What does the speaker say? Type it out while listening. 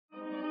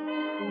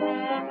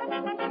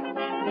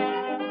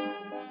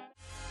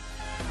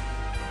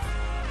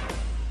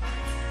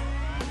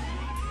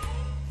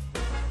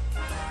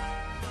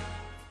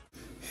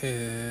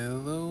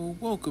Hello,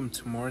 welcome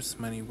to Morris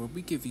Money, where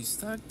we give you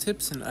stock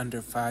tips in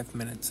under 5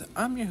 minutes.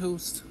 I'm your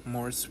host,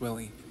 Morris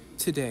Willie.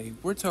 Today,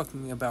 we're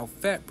talking about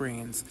Fat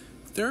Brands'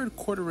 third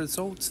quarter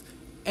results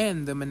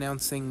and them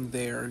announcing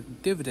their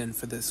dividend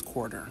for this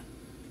quarter.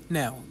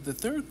 Now, the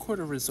third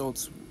quarter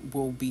results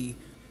will be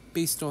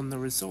based on the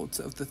results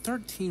of the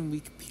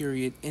 13-week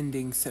period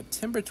ending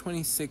September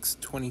 26,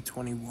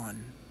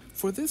 2021.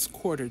 For this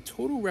quarter,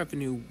 total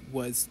revenue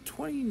was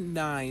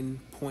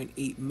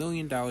 $29.8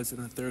 million in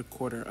the third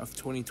quarter of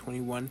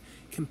 2021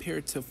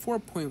 compared to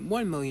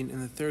 $4.1 million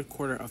in the third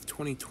quarter of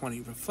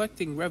 2020,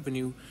 reflecting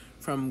revenue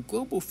from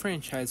Global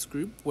Franchise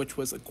Group, which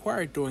was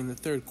acquired during the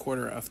third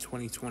quarter of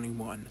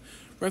 2021.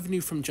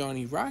 Revenue from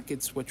Johnny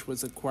Rockets, which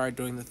was acquired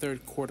during the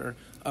third quarter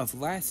of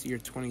last year,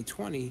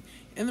 2020,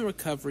 and the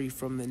recovery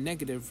from the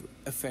negative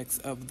effects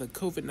of the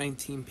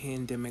COVID-19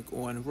 pandemic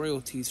on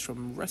royalties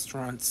from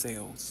restaurant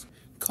sales.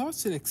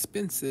 Costs and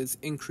expenses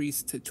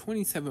increased to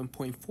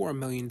 $27.4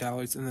 million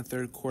in the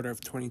third quarter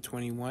of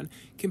 2021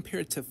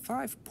 compared to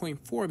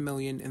 $5.4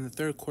 million in the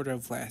third quarter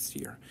of last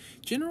year.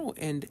 General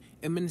and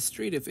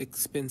administrative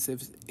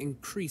expenses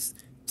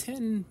increased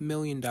 $10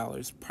 million,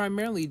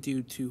 primarily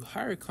due to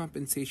higher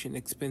compensation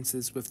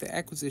expenses with the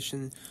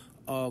acquisition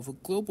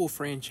of Global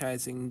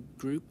Franchising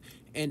Group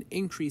and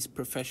increased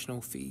professional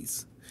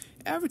fees.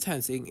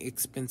 Advertising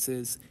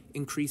expenses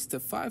increased to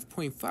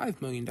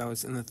 $5.5 million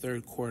in the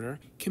third quarter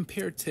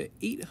compared to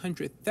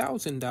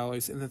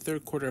 $800,000 in the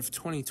third quarter of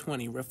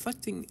 2020,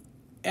 reflecting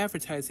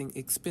advertising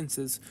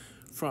expenses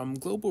from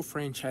Global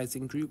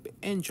Franchising Group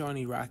and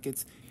Johnny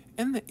Rockets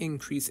and the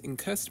increase in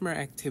customer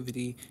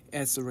activity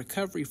as the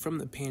recovery from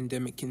the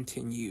pandemic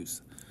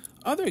continues.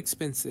 Other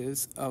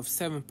expenses of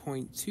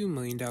 $7.2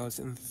 million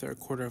in the third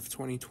quarter of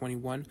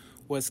 2021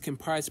 was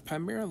comprised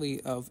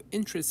primarily of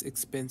interest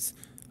expense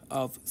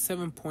of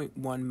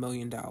 $7.1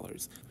 million.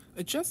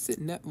 Adjusted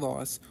net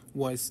loss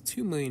was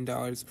 $2 million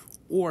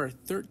or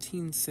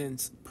 13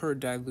 cents per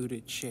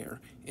diluted share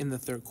in the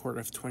third quarter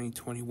of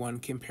 2021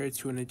 compared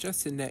to an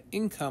adjusted net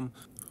income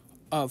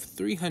of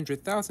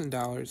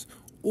 $300,000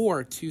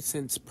 or 2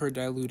 cents per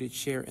diluted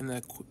share in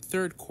the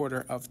third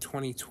quarter of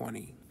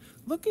 2020.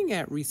 Looking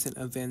at recent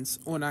events,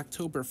 on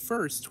October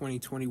 1st,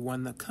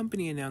 2021, the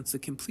company announced the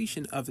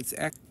completion of its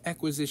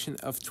acquisition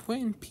of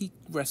Twin Peaks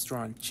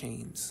restaurant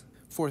chains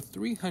for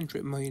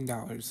 $300 million.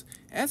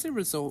 As a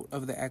result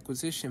of the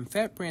acquisition,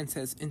 Fat Brands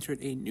has entered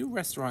a new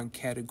restaurant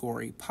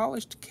category,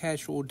 polished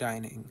casual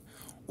dining.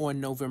 On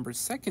November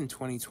 2nd,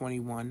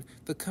 2021,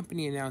 the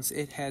company announced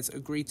it has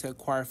agreed to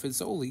acquire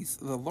Fazoli's,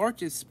 the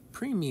largest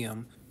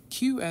premium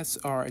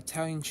QSR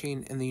Italian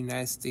chain in the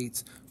United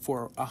States,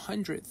 for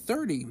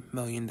 $130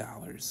 million.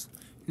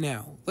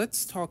 Now,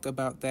 let's talk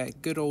about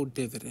that good old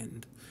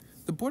dividend.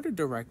 The Board of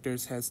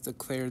Directors has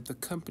declared the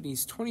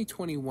company's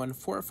 2021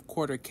 fourth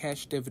quarter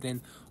cash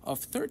dividend of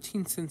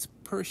 13 cents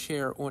per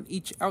share on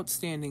each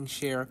outstanding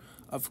share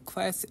of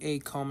Class A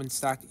common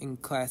stock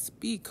and Class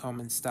B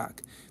common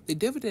stock. The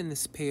dividend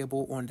is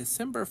payable on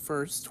December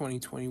 1st,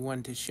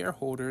 2021 to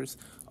shareholders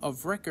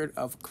of record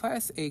of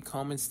Class A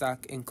common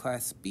stock and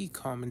Class B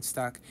common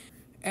stock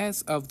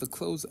as of the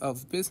close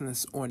of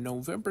business on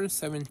November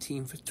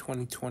 17th,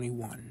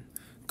 2021.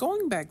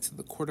 Going back to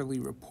the quarterly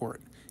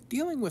report,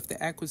 dealing with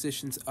the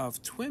acquisitions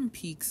of Twin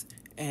Peaks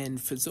and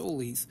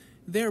Fazoli's,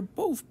 they're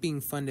both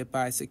being funded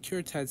by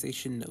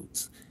securitization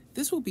notes.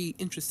 This will be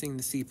interesting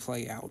to see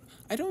play out.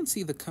 I don't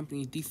see the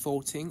company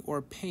defaulting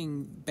or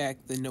paying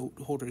back the note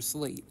holders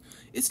late.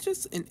 It's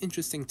just an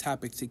interesting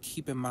topic to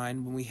keep in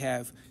mind when we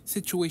have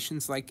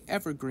situations like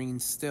Evergreen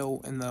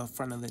still in the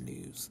front of the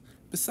news.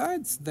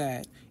 Besides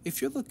that,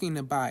 if you're looking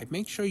to buy,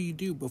 make sure you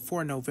do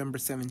before November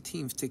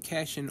 17th to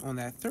cash in on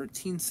that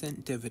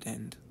 13-cent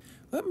dividend.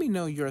 Let me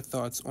know your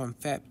thoughts on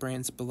Fat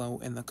Brands below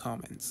in the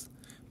comments.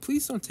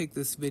 Please don't take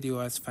this video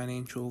as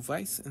financial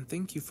advice, and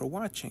thank you for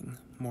watching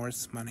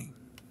Morris Money.